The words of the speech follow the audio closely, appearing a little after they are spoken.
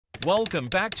Welcome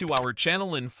back to our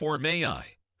channel Inform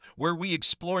AI, where we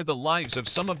explore the lives of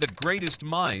some of the greatest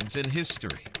minds in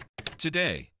history.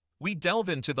 Today, we delve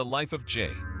into the life of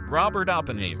J.Robert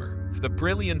Oppenheimer, the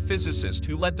brilliant physicist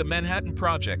who led the Manhattan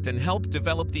Project and helped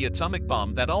develop the atomic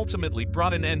bomb that ultimately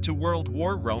brought an end to World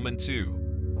War II.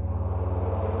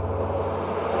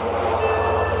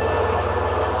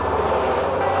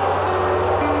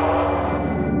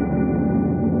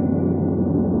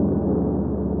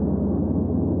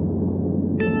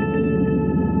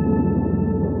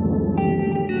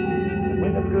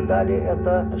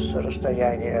 Это с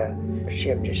расстояния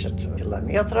 70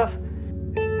 километров.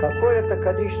 Какое-то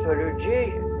количество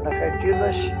людей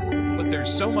находилось. But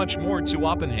there's so much more to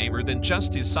Oppenheimer than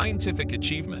just his scientific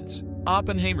achievements.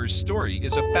 Oppenheimer's story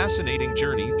is a fascinating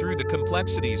journey through the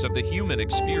complexities of the human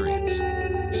experience.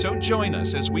 So join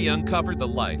us as we uncover the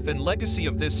life and legacy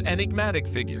of this enigmatic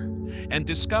figure and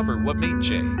discover what made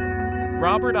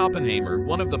J.Robert Oppenheimer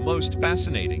one of the most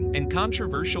fascinating and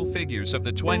controversial figures of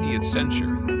the 20th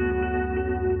century.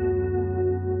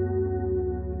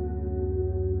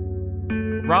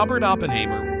 Robert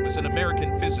Oppenheimer was an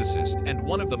American physicist and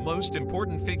one of the most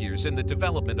important figures in the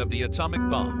development of the atomic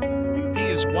bomb. He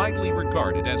is widely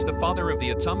regarded as the father of the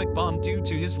atomic bomb due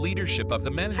to his leadership of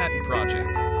the Manhattan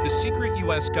Project, the secret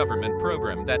U.S. government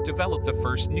program that developed the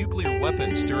first nuclear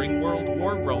weapons during World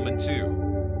War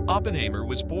II. Oppenheimer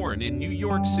was born in New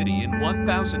York City in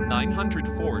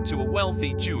 1904 to a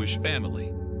wealthy Jewish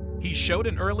family. He showed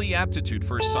an early aptitude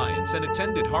for science and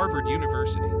attended Harvard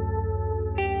University.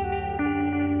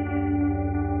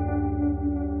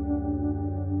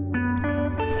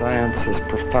 Science has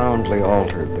profoundly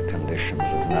altered the conditions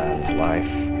of man's life,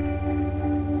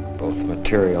 both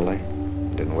materially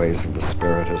and in ways of the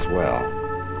spirit as well.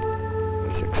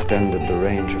 It has extended the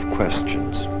range of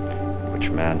questions in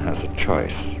which man has a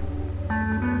choice.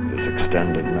 It has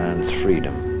extended man's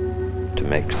freedom to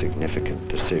make significant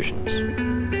decisions.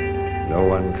 No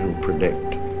one can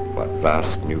predict what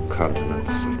vast new continents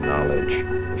of knowledge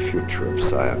the future of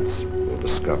science will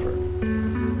discover.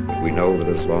 We know that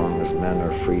as long as men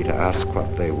are free to ask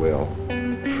what they will,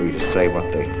 free to say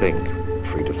what they think,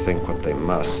 free to think what they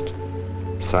must,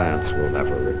 science will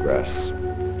never regress,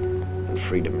 and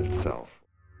freedom itself.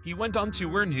 He went on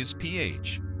to earn his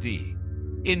Ph.D.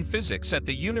 in physics at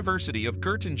the University of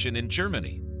Göttingen in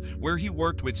Germany, where he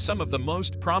worked with some of the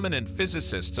most prominent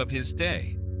physicists of his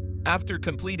day. After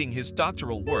completing his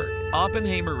doctoral work,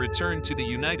 Oppenheimer returned to the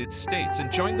United States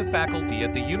and joined the faculty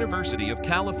at the University of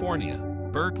California,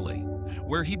 Berkeley,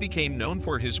 where he became known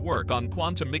for his work on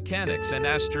quantum mechanics and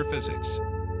astrophysics.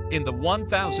 In the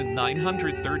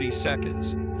 1930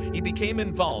 seconds, he became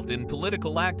involved in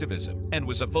political activism and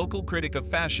was a vocal critic of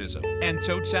fascism and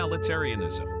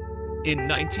totalitarianism. In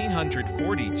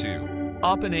 1942,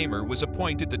 Oppenheimer was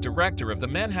appointed the director of the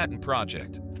Manhattan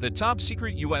Project, the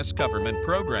top-secret U.S. government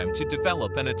program to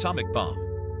develop an atomic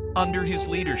bomb. Under his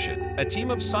leadership, a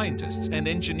team of scientists and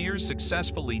engineers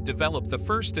successfully developed the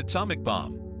first atomic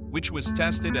bomb, which was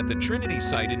tested at the Trinity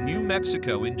site in New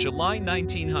Mexico in July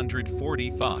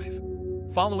 1945.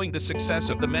 Following the success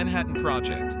of the Manhattan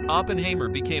Project, Oppenheimer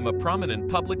became a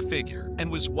prominent public figure and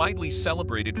was widely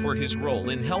celebrated for his role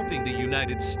in helping the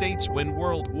United States win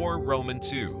World War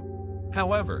II.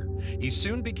 However, he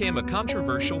soon became a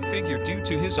controversial figure due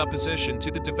to his opposition to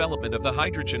the development of the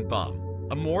hydrogen bomb,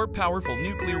 a more powerful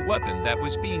nuclear weapon that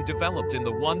was being developed in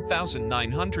the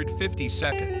 1950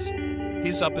 seconds.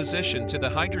 His opposition to the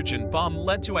hydrogen bomb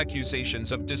led to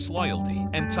accusations of disloyalty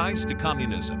and ties to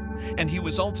communism, and he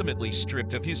was ultimately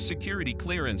stripped of his security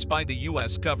clearance by the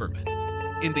U.S. government.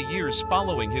 In the years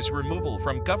following his removal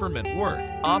from government work,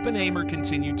 Oppenheimer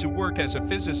continued to work as a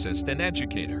physicist and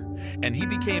educator, and he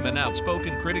became an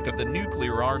outspoken critic of the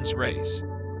nuclear arms race.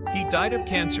 He died of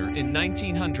cancer in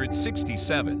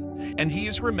 1967, and he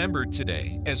is remembered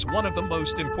today as one of the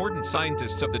most important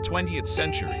scientists of the 20th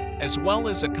century, as well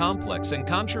as a complex and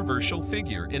controversial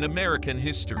figure in American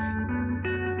history.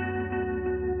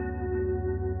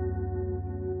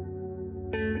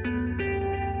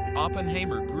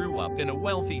 Oppenheimer grew up in a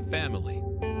wealthy family.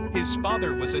 His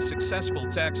father was a successful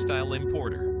textile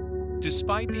importer.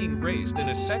 Despite being raised in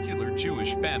a secular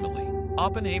Jewish family,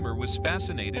 Oppenheimer was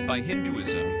fascinated by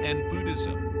Hinduism and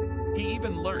Buddhism. He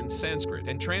even learned Sanskrit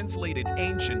and translated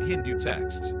ancient Hindu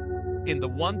texts. In the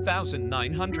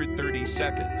 1930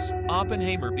 seconds,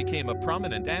 Oppenheimer became a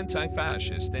prominent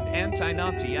anti-fascist and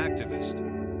anti-Nazi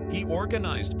activist. He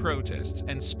organized protests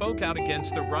and spoke out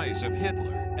against the rise of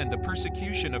Hitler and the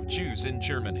persecution of Jews in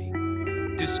Germany.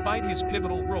 Despite his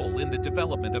pivotal role in the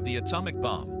development of the atomic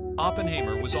bomb,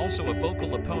 Oppenheimer was also a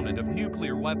vocal opponent of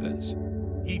nuclear weapons.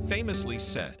 He famously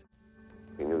said,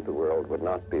 We knew the world would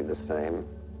not be the same.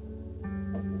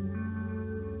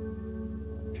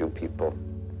 Few people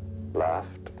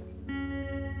laughed.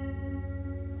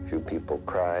 Few people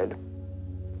cried.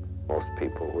 Most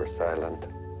people were silent.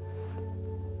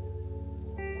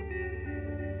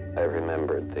 I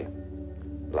remembered the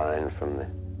line from the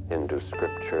Hindu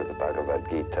scripture, the Bhagavad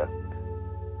Gita.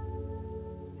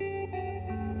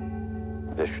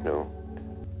 Vishnu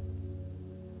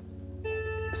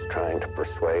is trying to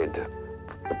persuade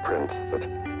the prince that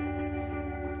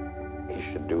he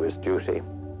should do his duty,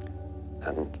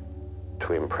 and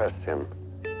to impress him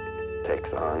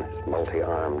takes on his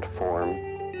multi-armed form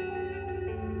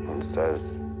and says,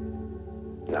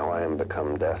 "Now I am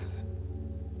become death,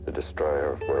 the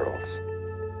destroyer of worlds."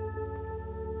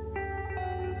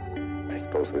 I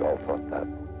suppose we all thought that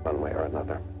one way or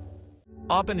another.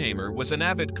 Oppenheimer was an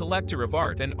avid collector of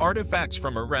art and artifacts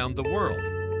from around the world.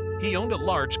 He owned a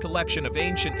large collection of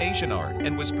ancient Asian art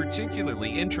and was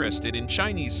particularly interested in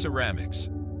Chinese ceramics.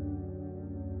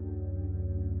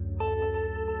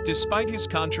 Despite his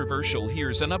controversial,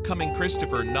 here's an upcoming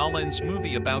Christopher Nolan's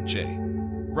movie about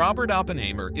J.Robert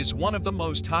Oppenheimer is one of the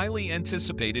most highly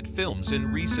anticipated films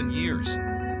in recent years.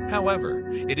 However,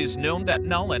 it is known that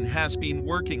Nolan has been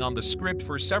working on the script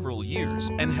for several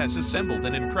years and has assembled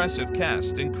an impressive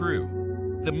cast and crew.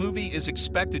 The movie is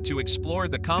expected to explore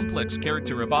the complex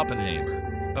character of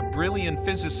Oppenheimer, a brilliant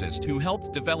physicist who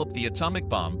helped develop the atomic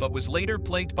bomb but was later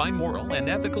plagued by moral and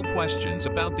ethical questions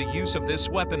about the use of this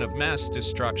weapon of mass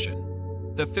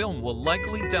destruction. The film will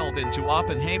likely delve into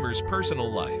Oppenheimer's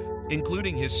personal life,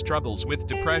 including his struggles with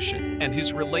depression and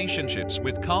his relationships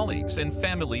with colleagues and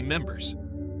family members.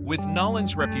 With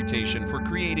Nolan's reputation for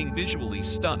creating visually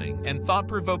stunning and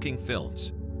thought-provoking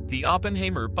films, the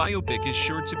Oppenheimer biopic is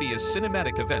sure to be a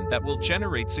cinematic event that will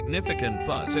generate significant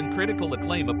buzz and critical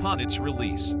acclaim upon its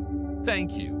release.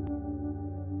 Thank you.